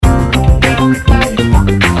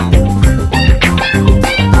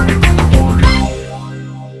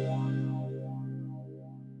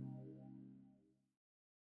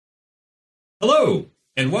Hello,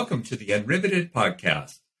 and welcome to the Unriveted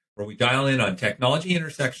podcast, where we dial in on technology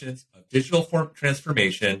intersections of digital form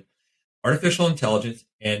transformation, artificial intelligence,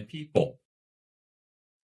 and people.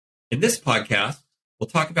 In this podcast, we'll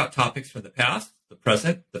talk about topics from the past, the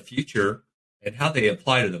present, the future, and how they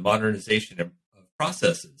apply to the modernization of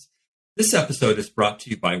processes. This episode is brought to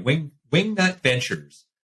you by Wingnut Ventures.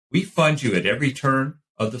 We fund you at every turn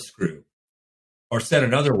of the screw. Or said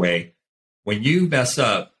another way, when you mess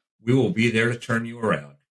up, we will be there to turn you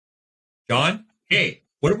around. John, hey,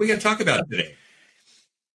 what are we going to talk about today?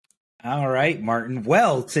 All right, Martin.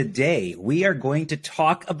 Well, today we are going to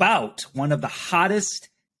talk about one of the hottest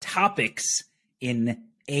topics in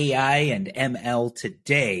AI and ML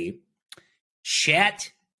today,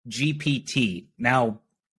 ChatGPT. Now,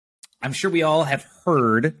 I'm sure we all have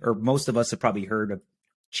heard, or most of us have probably heard of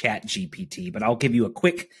ChatGPT, but I'll give you a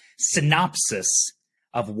quick synopsis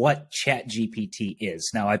of what ChatGPT is.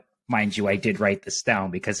 Now, mind you, I did write this down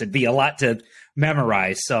because it'd be a lot to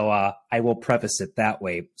memorize, so I will preface it that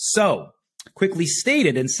way. So, quickly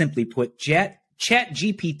stated and simply put,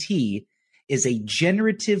 ChatGPT is a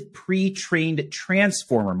generative pre-trained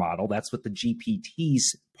transformer model. That's what the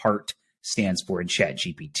GPT's part stands for in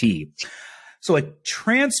ChatGPT. So a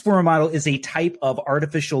transformer model is a type of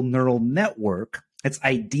artificial neural network that's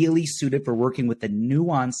ideally suited for working with the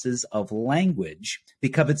nuances of language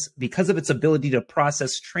because of its ability to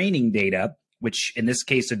process training data, which in this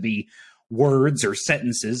case would be words or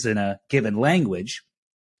sentences in a given language.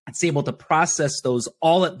 It's able to process those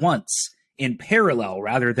all at once in parallel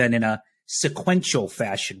rather than in a sequential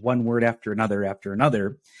fashion, one word after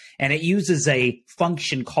another. And it uses a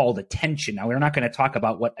function called attention. Now, we're not going to talk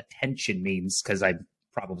about what attention means because I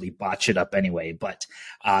probably botch it up anyway, but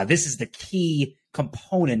this is the key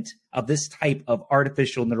component of this type of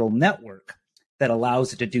artificial neural network that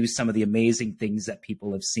allows it to do some of the amazing things that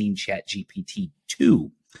people have seen ChatGPT do.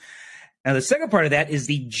 Now, the second part of that is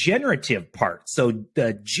the generative part. So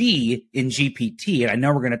the G in GPT, and I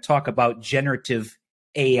know we're going to talk about generative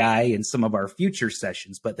AI in some of our future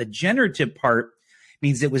sessions, but the generative part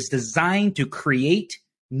means it was designed to create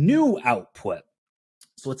new output.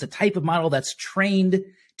 So it's a type of model that's trained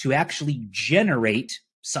to actually generate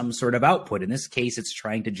some sort of output. In this case, it's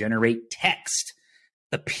trying to generate text.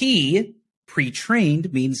 The P,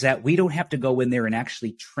 pre-trained, means that we don't have to go in there and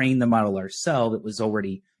actually train the model ourselves. It was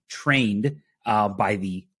already trained by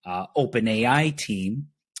the OpenAI team.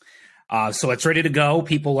 So it's ready to go.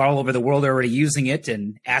 People all over the world are already using it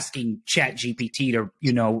and asking ChatGPT to,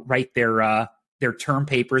 write their term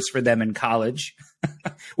papers for them in college,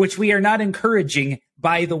 which we are not encouraging,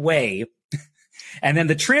 by the way. And then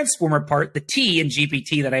the transformer part, the T in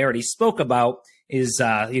GPT that I already spoke about, is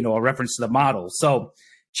a reference to the model. So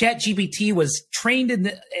ChatGPT was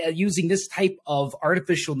trained using this type of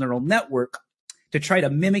artificial neural network to try to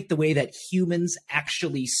mimic the way that humans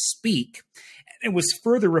actually speak. It was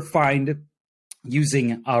further refined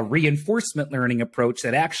using a reinforcement learning approach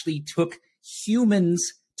that actually took humans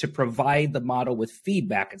to provide the model with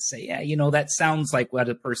feedback and say, yeah, that sounds like what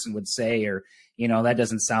a person would say, or, that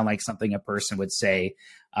doesn't sound like something a person would say.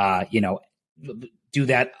 Do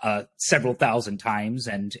that several thousand times,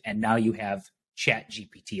 and now you have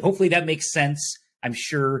ChatGPT. Hopefully that makes sense. I'm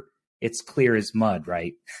sure it's clear as mud,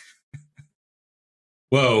 right?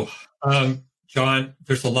 Whoa. John,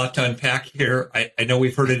 there's a lot to unpack here. I know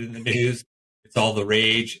we've heard it in the news. It's all the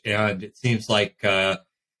rage, and it seems like there's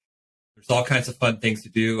all kinds of fun things to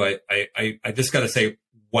do. I just got to say,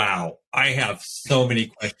 wow, I have so many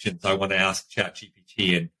questions I want to ask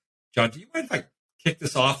ChatGPT. And John, do you mind if I kick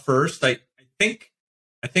this off first? I think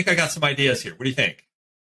I got some ideas here. What do you think?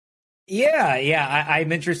 Yeah.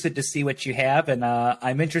 I'm interested to see what you have, and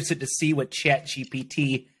I'm interested to see what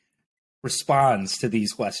ChatGPT responds to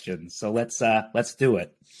these questions. So let's do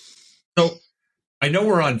it. So I know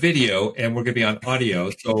we're on video and we're going to be on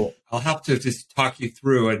audio, so I'll have to just talk you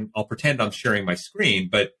through, and I'll pretend I'm sharing my screen,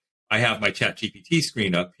 but I have my ChatGPT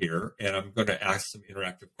screen up here, and I'm going to ask some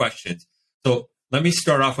interactive questions. So let me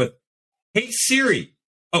start off with, hey Siri.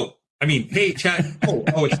 Hey Chat.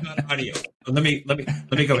 It's not audio. So let me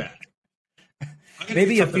go back.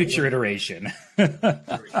 Maybe a future iteration.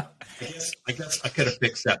 I guess I could have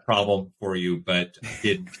fixed that problem for you, but I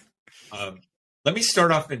didn't. Let me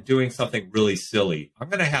start off in doing something really silly. I'm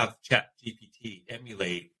going to have ChatGPT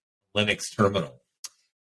emulate Linux terminal.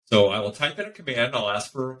 So I will type in a command. I'll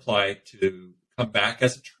ask for a reply to come back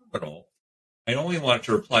as a terminal. I only want it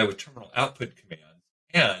to reply with terminal output commands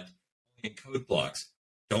and in code blocks.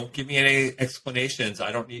 Don't give me any explanations.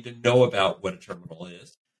 I don't need to know about what a terminal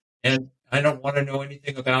is. And I don't want to know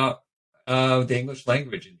anything about the English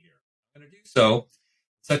language in here. I'm going to do so in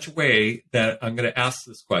such a way that I'm going to ask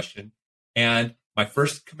this question. And my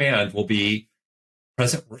first command will be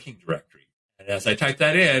present working directory. And as I type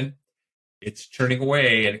that in, it's churning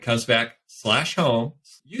away and it comes back /home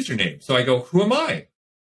username. So I go, who am I? It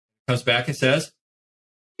comes back and says,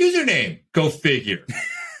 username. Go figure.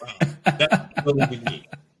 Wow, that's really unique.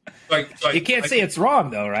 You can't say it's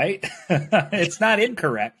wrong, though, right? It's not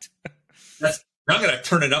incorrect. Now I'm going to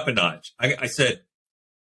turn it up a notch. I said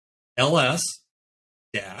ls-lrt.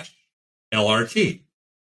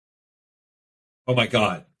 Oh, my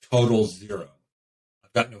God. Total 0.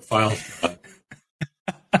 I've got no files.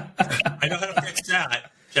 I know how to fix that.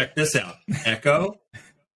 Check this out. Echo,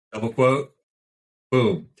 double quote,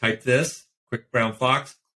 boom. Type this, quick brown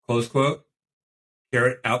fox, close quote,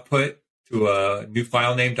 caret output to a new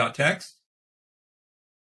file name .txt.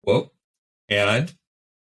 Whoa. And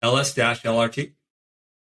ls-lrt.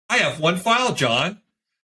 I have one file, John.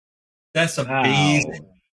 That's amazing. Wow.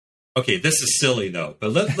 Okay, this is silly, though,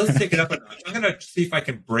 but let's take it up a notch. I'm going to see if I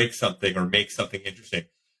can break something or make something interesting.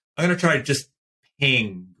 I'm going to try to just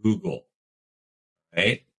ping Google,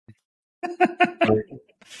 right?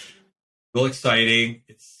 Real exciting.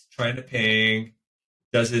 It's trying to ping,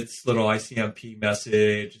 does its little ICMP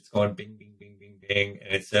message. It's going bing, bing, bing, bing, bing.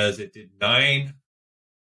 And it says it did 9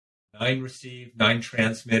 received, 9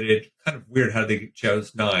 transmitted. Kind of weird how they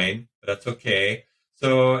chose 9, but that's okay.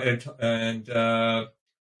 So, and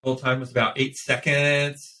total time was about 8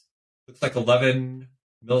 seconds. Looks like 11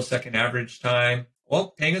 millisecond average time.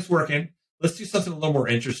 Well, ping is working. Let's do something a little more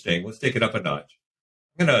interesting. Let's take it up a notch.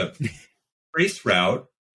 I'm going to trace route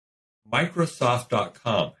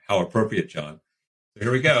Microsoft.com. How appropriate, John. So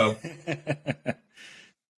here we go.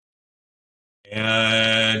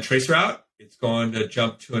 And trace route, it's going to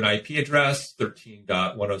jump to an IP address,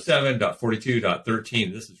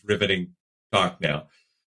 13.107.42.13. This is riveting talk now.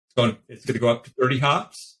 It's going to go up to 30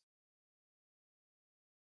 hops.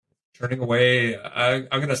 Turning away. I'm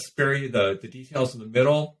going to spare you the details in the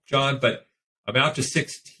middle, John, but I'm out to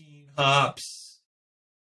 16 hops.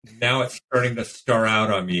 Now it's starting to star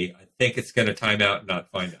out on me. I think it's going to time out and not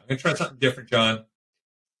find it. I'm going to try something different, John.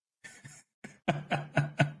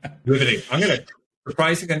 Riveting. I'm going to,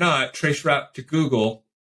 surprising or not, trace route to Google.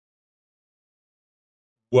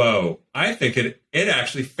 Whoa. I think it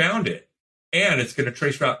actually found it. And it's going to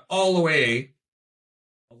trace route all the way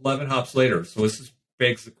 11 hops later. So this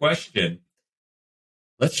begs the question.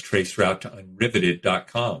 Let's trace route to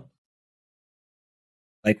unriveted.com.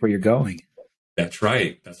 Like where you're going. That's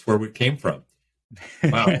right. That's where we came from.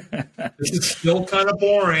 Wow. This is still kind of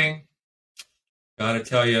boring. Got to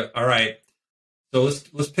tell you. All right. So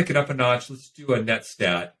let's pick it up a notch. Let's do a net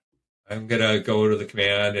stat. I'm going to go to the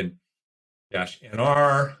command and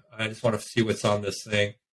 -nr. I just want to see what's on this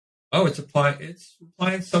thing. Oh, it's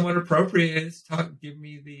replying somewhat appropriate. It's giving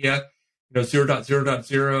me the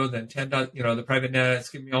 0.0.0, then 10. The private net. It's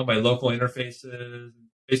giving me all my local interfaces.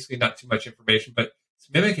 Basically, not too much information, but it's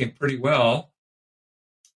mimicking pretty well.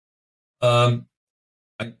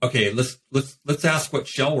 Okay, let's ask what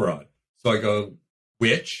shell we're on. So I go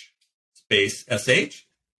which space sh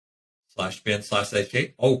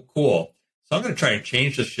 /bin/sh. Oh, cool. So I'm going to try and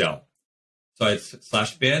change the shell. So it's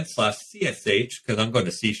 /bin/csh because I'm going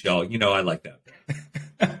to C shell. I like that.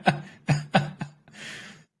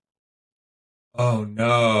 Oh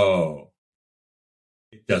no,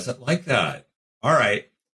 it doesn't like that. All right.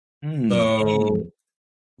 So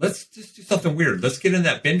let's just do something weird. Let's get in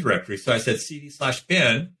that bin directory. So I said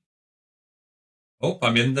cd/bin. Oh,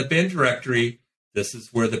 I'm in the bin directory. This is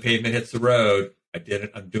where the pavement hits the road.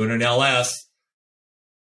 I'm doing an ls.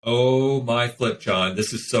 Oh my flip, John.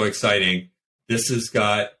 This is so exciting. This has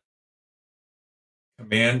got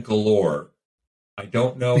command galore. I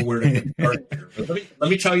don't know where to start here. But let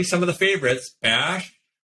me tell you some of the favorites. Bash,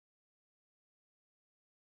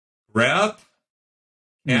 grep,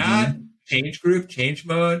 add, change group, change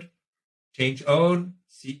mode, change own,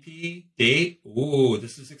 CP, date. Ooh,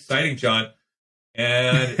 this is exciting, John.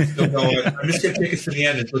 And it's still going. I'm just going to take us to the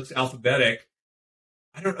end. It looks alphabetic.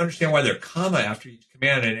 I don't understand why they're comma after each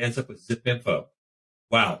command and it ends up with zip info.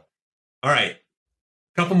 Wow. All right.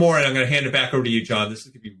 A couple more and I'm going to hand it back over to you, John. This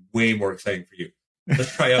is going to be way more exciting for you.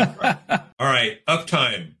 Let's try uptime. All right.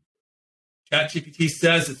 Uptime. ChatGPT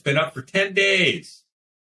says it's been up for 10 days.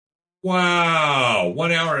 Wow.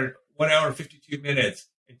 1 hour and 52 minutes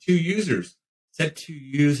and 2 users. Said 2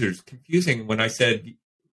 users. Confusing when I said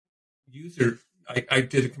user. I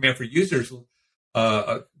did a command for users in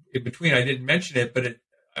between. I didn't mention it, but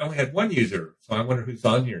I only had one user, so I wonder who's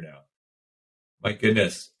on here now. My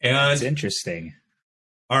goodness. It's And interesting.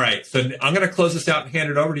 all right, so I'm going to close this out and hand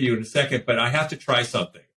it over to you in a second, but I have to try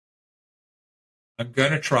something. I'm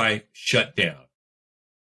going to try shutdown.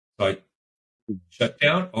 So I shut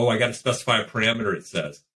down. Oh, I got to specify a parameter, it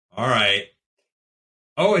says. All right.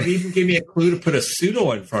 Oh, it even gave me a clue to put a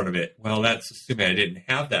sudo in front of it. Well, that's assuming I didn't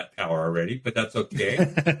have that power already, but that's okay.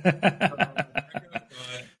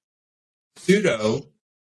 Sudo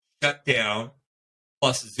shutdown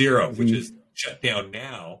plus 0, which is shut down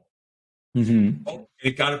now. Oh, I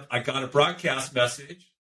got a broadcast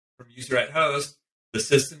message from user at host. The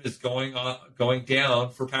system is going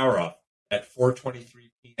down for power off at 4:23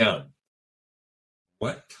 p.m.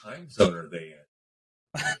 What time zone are they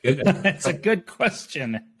in? Goodness. That's a good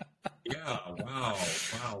question. Yeah. Wow.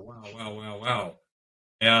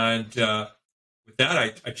 And with that,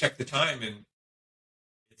 I checked the time, and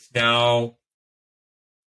it's now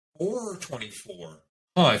 4:24.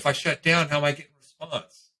 If I shut down, how am I getting a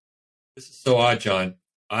response? This is so odd, John.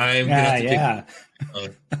 I'm gonna have to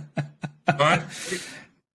dig. All right.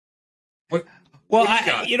 Well,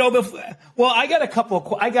 I got a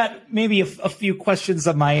couple. I got maybe a few questions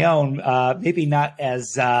of my own, maybe not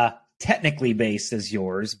as technically based as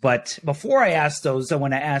yours. But before I ask those, I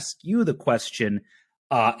want to ask you the question,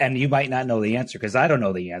 and you might not know the answer because I don't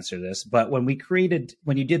know the answer to this. But when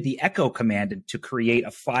you did the echo command to create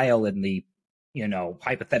a file in the,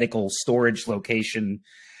 hypothetical storage location,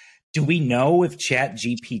 do we know if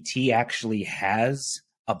ChatGPT actually has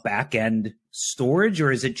a back-end storage,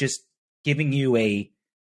 or is it just giving you a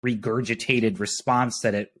regurgitated response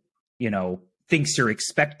that it, thinks you're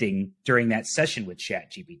expecting during that session with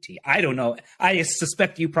ChatGPT? I don't know. I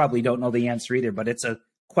suspect you probably don't know the answer either, but it's a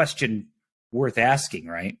question worth asking,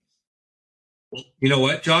 right? Well, you know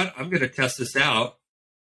what, John? I'm going to test this out.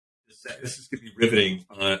 This is going to be riveting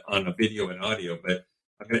on a video and audio, but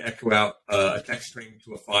I'm going to echo out a text string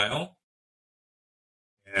to a file,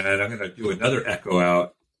 and I'm going to do another echo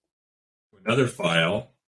out to another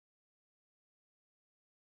file.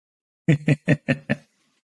 Okay,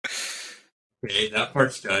 that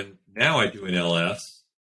part's done. Now I do an ls.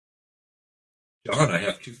 John, I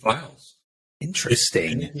have 2 files.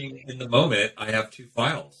 Interesting. In the moment, I have 2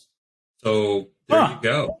 files. So there you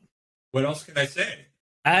go. What else can I say?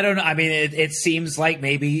 I don't know. I mean, it seems like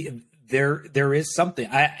maybe there is something.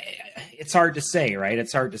 It's hard to say, right?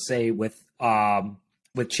 It's hard to say with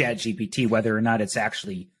ChatGPT whether or not it's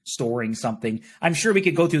actually storing something. I'm sure we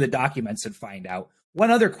could go through the documents and find out.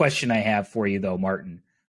 One other question I have for you, though, Martin.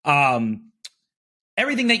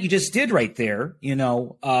 Everything that you just did right there,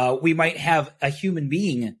 we might have a human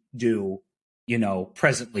being do,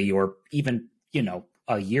 presently, or even,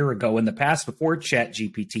 a year ago in the past before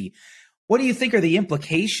ChatGPT. What do you think are the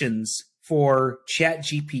implications for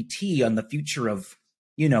ChatGPT on the future of,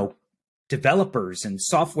 developers and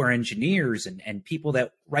software engineers and people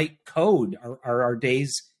that write code? Are our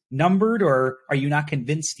days numbered, or are you not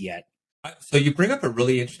convinced yet? So you bring up a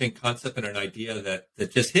really interesting concept and an idea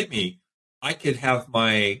that just hit me. I could have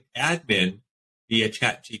my admin be a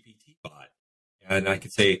ChatGPT bot, and I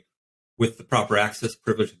could say, with the proper access,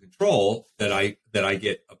 privilege, and control that I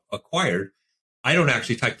get acquired, I don't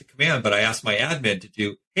actually type the command, but I ask my admin to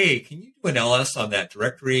do, hey, can you do an ls on that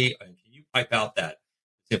directory? And can you pipe out that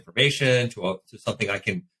information to something I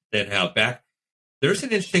can then have back? There's an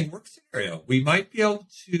interesting work scenario. We might be able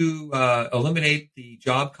to eliminate the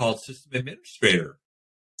job called system administrator.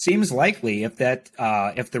 Seems likely if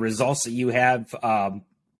the results that you have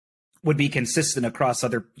would be consistent across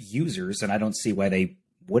other users, and I don't see why they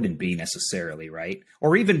wouldn't be necessarily, right?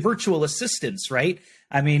 Or even virtual assistants, right?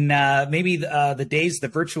 I mean, maybe the days the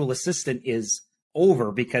virtual assistant is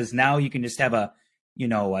over, because now you can just have a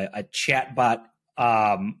chat bot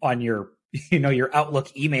on your your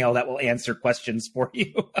Outlook email that will answer questions for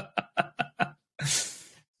you.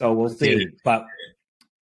 So we'll see. But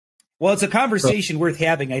well, it's a conversation worth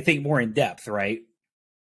having, I think, more in depth, right?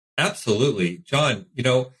 Absolutely, John.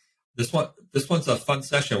 This one's a fun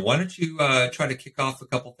session. Why don't you try to kick off a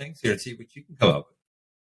couple things here and see what you can come up with?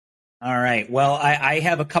 All right. Well, I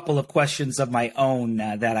have a couple of questions of my own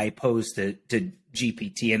that I posed to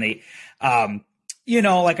GPT, and they,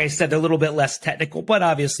 like I said, a little bit less technical, but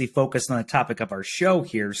obviously focused on the topic of our show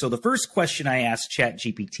here. So the first question I asked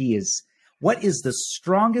ChatGPT is, what is the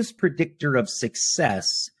strongest predictor of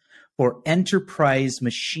success for enterprise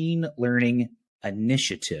machine learning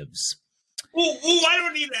initiatives? Oh, I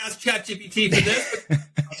don't need to ask ChatGPT for this.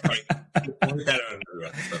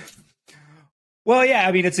 Well, yeah,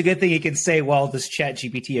 I mean, it's a good thing you can say, well, does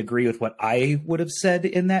ChatGPT agree with what I would have said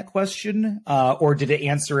in that question? Or did it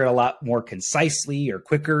answer it a lot more concisely or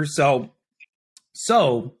quicker? So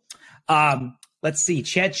let's see.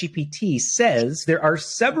 ChatGPT says there are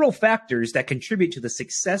several factors that contribute to the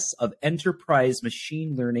success of enterprise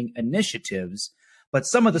machine learning initiatives, but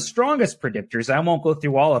some of the strongest predictors, I won't go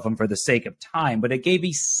through all of them for the sake of time, but it gave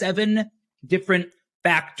me 7 different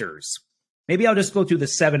factors. Maybe I'll just go through the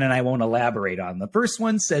 7 and I won't elaborate on them. The first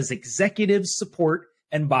one says executive support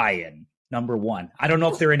and buy-in, number 1. I don't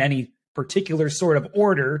know if they're in any particular sort of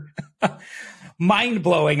order.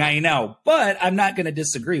 Mind-blowing, I know, but I'm not going to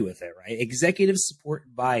disagree with it, right? Executive support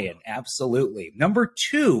and buy-in, absolutely. Number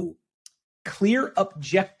 2, clear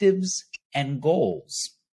objectives and goals.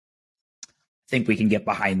 I think we can get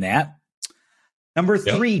behind that. Number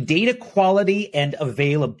 3, data quality and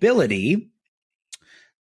availability.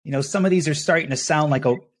 You know, some of these are starting to sound like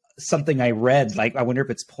something I read. Like, I wonder if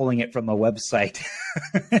it's pulling it from a website.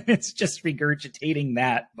 It's just regurgitating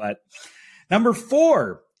that. But number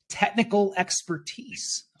 4, technical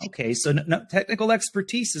expertise. Okay, so technical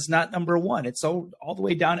expertise is not number 1. It's all the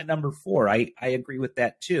way down at number 4. I agree with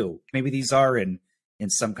that too. Maybe these are in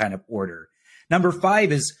some kind of order. Number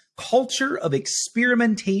 5 is culture of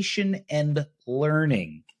experimentation and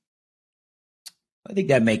learning. I think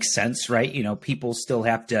that makes sense, right? You know, people still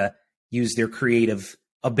have to use their creative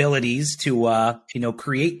abilities to,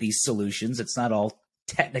 create these solutions. It's not all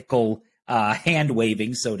technical hand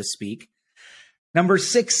waving, so to speak. Number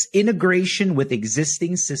 6, integration with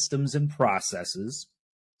existing systems and processes.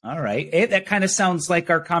 All right. That kind of sounds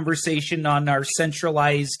like our conversation on our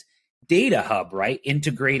centralized data hub, right?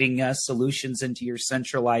 Integrating solutions into your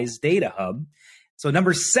centralized data hub. So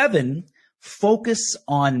number 7, focus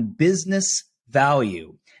on business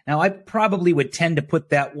value. Now, I probably would tend to put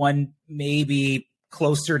that one maybe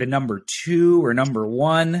closer to number 2 or number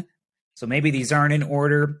 1. So maybe these aren't in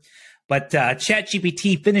order. But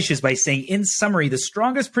ChatGPT finishes by saying, in summary, the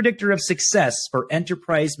strongest predictor of success for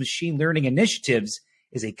enterprise machine learning initiatives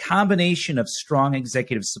is a combination of strong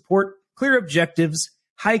executive support, clear objectives,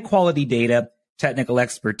 high quality data, technical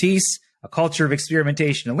expertise, a culture of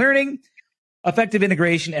experimentation and learning, effective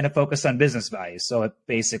integration, and a focus on business value. So it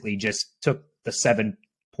basically just took the 7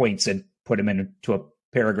 points and put them into a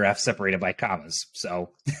paragraph separated by commas.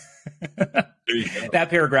 So that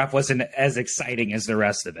paragraph wasn't as exciting as the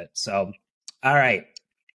rest of it. So, all right.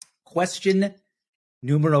 Question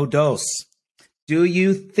numero 2. Do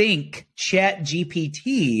you think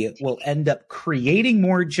ChatGPT will end up creating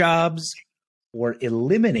more jobs or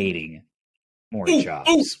eliminating more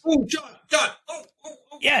jobs? John.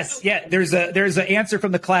 Yes, yeah. There's an answer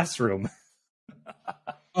from the classroom.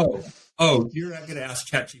 You're not going to ask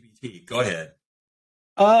ChatGPT. Go ahead.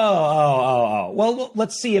 Oh. Well,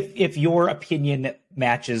 let's see if your opinion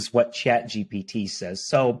matches what ChatGPT says.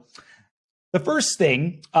 So, the first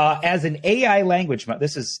thing, as an AI language model,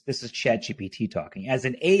 this is ChatGPT talking. As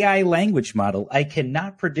an AI language model, I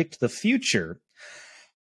cannot predict the future,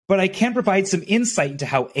 but I can provide some insight into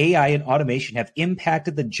how AI and automation have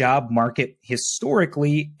impacted the job market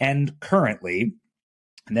historically and currently.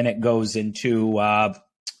 And then it goes into,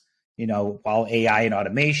 while AI and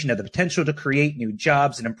automation have the potential to create new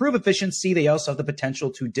jobs and improve efficiency, they also have the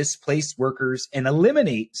potential to displace workers and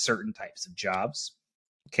eliminate certain types of jobs.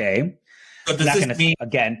 Okay. So does this mean,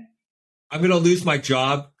 again, I'm going to lose my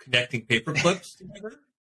job connecting paper clips together?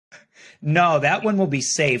 No, that one will be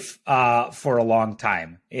safe for a long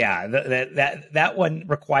time. Yeah, that one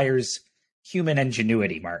requires human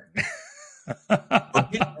ingenuity, Martin.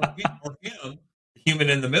 or him, human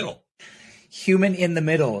in the middle. Human in the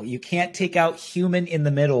middle. You can't take out human in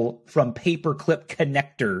the middle from paperclip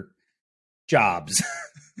connector jobs,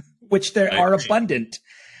 which there are abundant.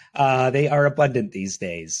 They are abundant these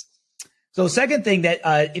days. So second thing that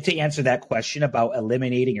to answer that question about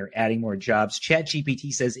eliminating or adding more jobs,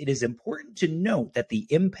 ChatGPT says it is important to note that the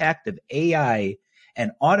impact of AI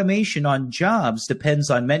and automation on jobs depends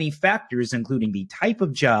on many factors, including the type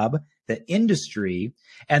of job, the industry,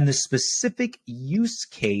 and the specific use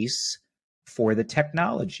case for the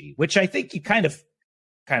technology, which I think you kind of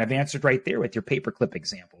answered right there with your paperclip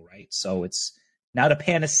example, right? So it's not a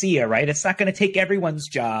panacea, right? It's not going to take everyone's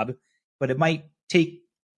job, but it might take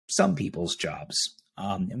some people's jobs.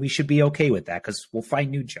 And we should be okay with that because we'll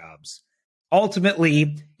find new jobs.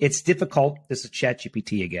 Ultimately, it's difficult. This is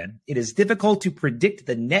ChatGPT again. It is difficult to predict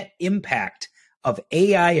the net impact of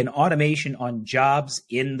AI and automation on jobs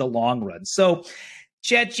in the long run. So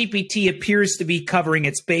ChatGPT appears to be covering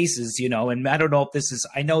its bases, and I don't know if this is,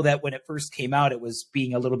 I know that when it first came out, it was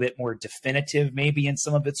being a little bit more definitive maybe in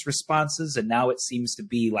some of its responses. And now it seems to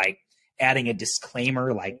be like adding a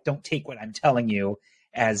disclaimer like, don't take what I'm telling you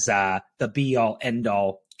as the be all end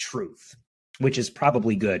all truth, which is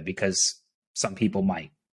probably good because some people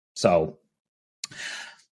might. So,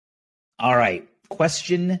 all right.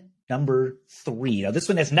 Question number 3. Now, this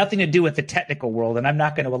one has nothing to do with the technical world, and I'm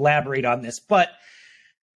not going to elaborate on this, but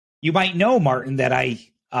you might know, Martin, that I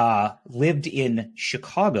lived in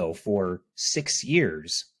Chicago for 6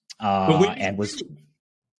 years and was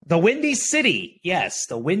the Windy City. Yes,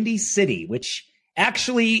 the Windy City, which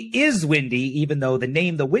actually is windy, even though the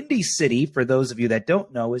name the Windy City, for those of you that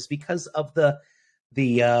don't know, is because of the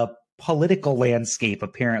political landscape,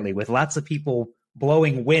 apparently, with lots of people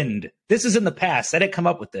blowing wind. This is in the past. I didn't come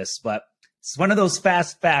up with this, but it's one of those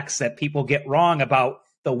fast facts that people get wrong about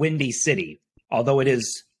the Windy City, although it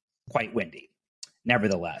is quite windy,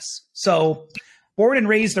 nevertheless. So, born and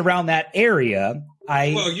raised around that area, I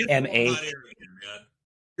am a... Hot air again, man.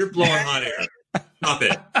 You're blowing hot air. Stop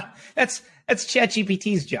it. That's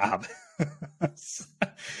ChatGPT's job.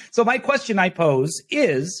 So my question I pose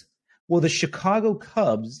is, will the Chicago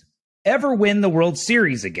Cubs ever win the World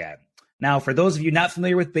Series again? Now, for those of you not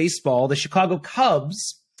familiar with baseball, the Chicago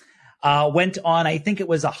Cubs went on, I think it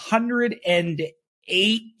was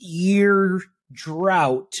 108-year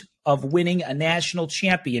drought of winning a national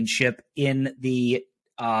championship in the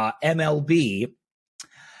MLB,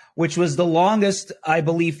 which was the longest, I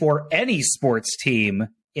believe, for any sports team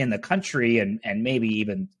in the country and maybe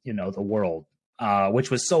even, the world,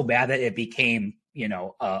 which was so bad that it became,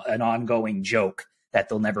 an ongoing joke that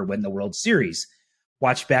they'll never win the World Series.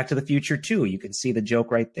 Watch Back to the Future 2. You can see the joke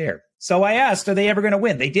right there. So I asked, are they ever going to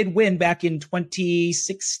win? They did win back in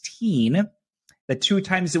 2016. The 2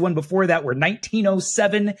 times they won before that were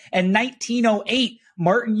 1907 and 1908.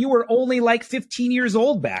 Martin, you were only like 15 years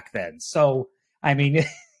old back then. So, I mean,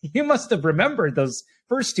 you must have remembered those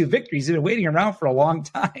first 2 victories. You've been waiting around for a long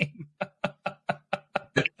time.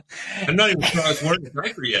 I'm not even sure I was wearing a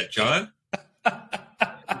diaper yet, John.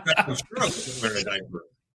 I'm sure I was wearing a diaper.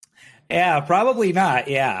 Yeah, probably not.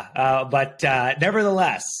 Yeah. But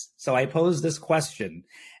nevertheless, so I posed this question.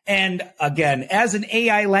 And again, as an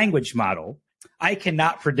AI language model, I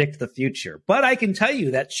cannot predict the future, but I can tell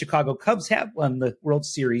you that Chicago Cubs have won the World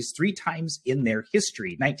Series 3 times in their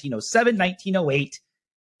history, 1907, 1908,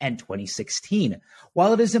 and 2016.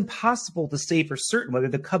 While it is impossible to say for certain whether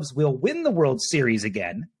the Cubs will win the World Series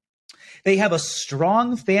again, they have a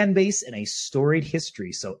strong fan base and a storied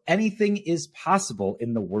history, so anything is possible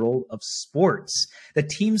in the world of sports. The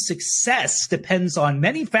team's success depends on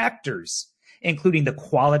many factors, including the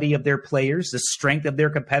quality of their players, the strength of their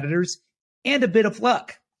competitors, and a bit of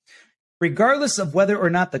luck. Regardless of whether or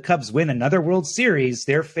not the Cubs win another World Series,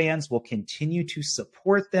 their fans will continue to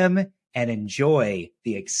support them and enjoy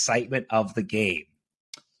the excitement of the game.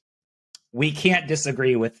 We can't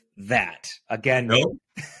disagree with that. Again,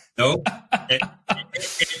 No.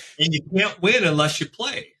 And you can't win unless you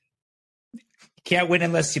play. Can't win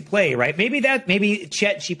unless you play, right? Maybe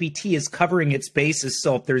ChatGPT is covering its bases.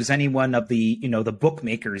 So if there's anyone of the, the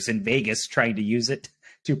bookmakers in Vegas trying to use it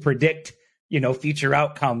to predict, future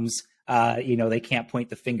outcomes, they can't point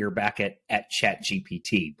the finger back at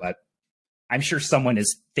ChatGPT. But I'm sure someone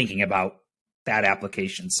is thinking about that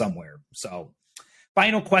application somewhere. So,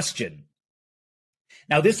 final question.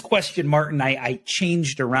 Now, this question, Martin, I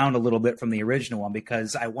changed around a little bit from the original one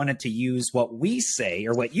because I wanted to use what we say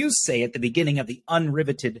or what you say at the beginning of the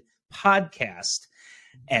Unriveted podcast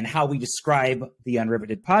and how we describe the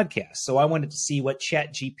Unriveted podcast. So I wanted to see what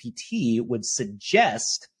ChatGPT would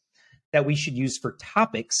suggest that we should use for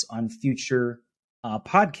topics on future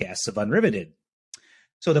podcasts of Unriveted.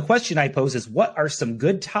 So the question I pose is, what are some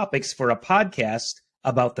good topics for a podcast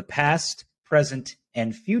about the past, present,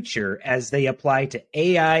 and future as they apply to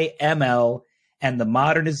AI, ML, and the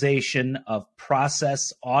modernization of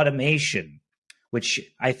process automation, which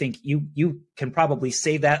I think you can probably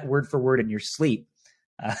say that word for word in your sleep.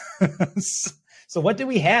 So what do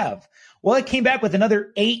we have? Well, it came back with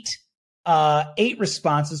another eight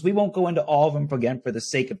responses. We won't go into all of them again for the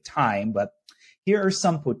sake of time, but here are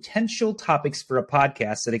some potential topics for a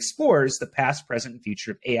podcast that explores the past, present, and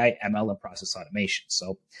future of AI, ML, and process automation.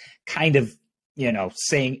 So kind of,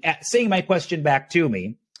 saying my question back to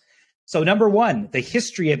me. So number 1, the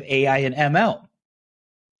history of AI and ML.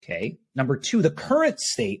 Okay. Number 2, the current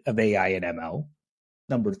state of AI and ML.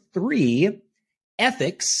 Number 3,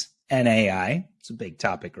 ethics and AI. It's a big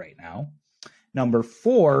topic right now. Number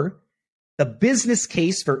 4, the business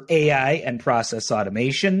case for AI and process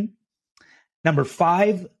automation. Number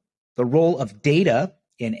 5, the role of data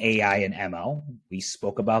in AI and ML. We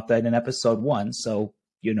spoke about that in episode 1. So,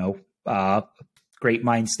 great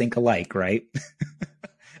minds think alike, right?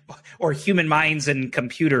 or human minds and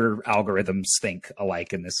computer algorithms think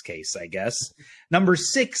alike in this case, I guess. Number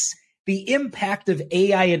 6, the impact of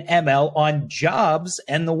AI and ML on jobs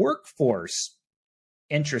and the workforce.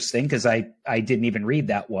 Interesting, because I didn't even read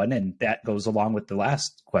that one, and that goes along with the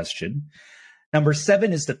last question. Number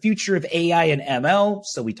 7 is the future of AI and ML.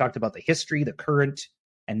 So we talked about the history, the current,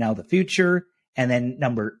 and now the future. And then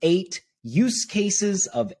number 8, use cases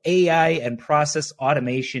of AI and process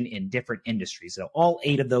automation in different industries. So all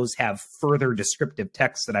 8 of those have further descriptive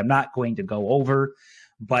text that I'm not going to go over.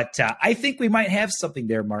 But I think we might have something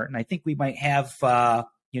there, Martin. I think we might have, a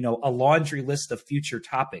laundry list of future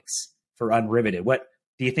topics for Unriveted. What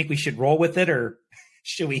do you think? We should roll with it, or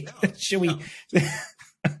should we? No, should we?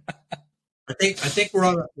 I think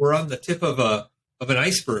we're on the tip of an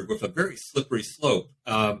iceberg with a very slippery slope.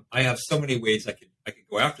 I have so many ways I could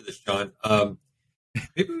go after this, John.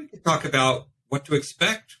 Maybe we could talk about what to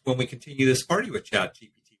expect when we continue this party with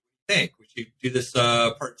ChatGPT. What do you think? We should do this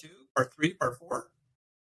part 2, part 3, part 4?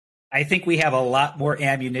 I think we have a lot more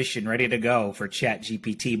ammunition ready to go for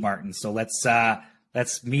ChatGPT, Martin. So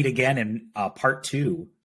let's meet again in part 2.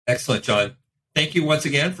 Excellent, John. Thank you once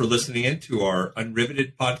again for listening in to our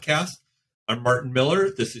Unriveted podcast. I'm Martin Miller.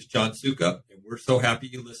 This is John Suka, and we're so happy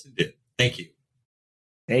you listened in. Thank you.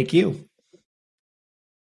 Thank you.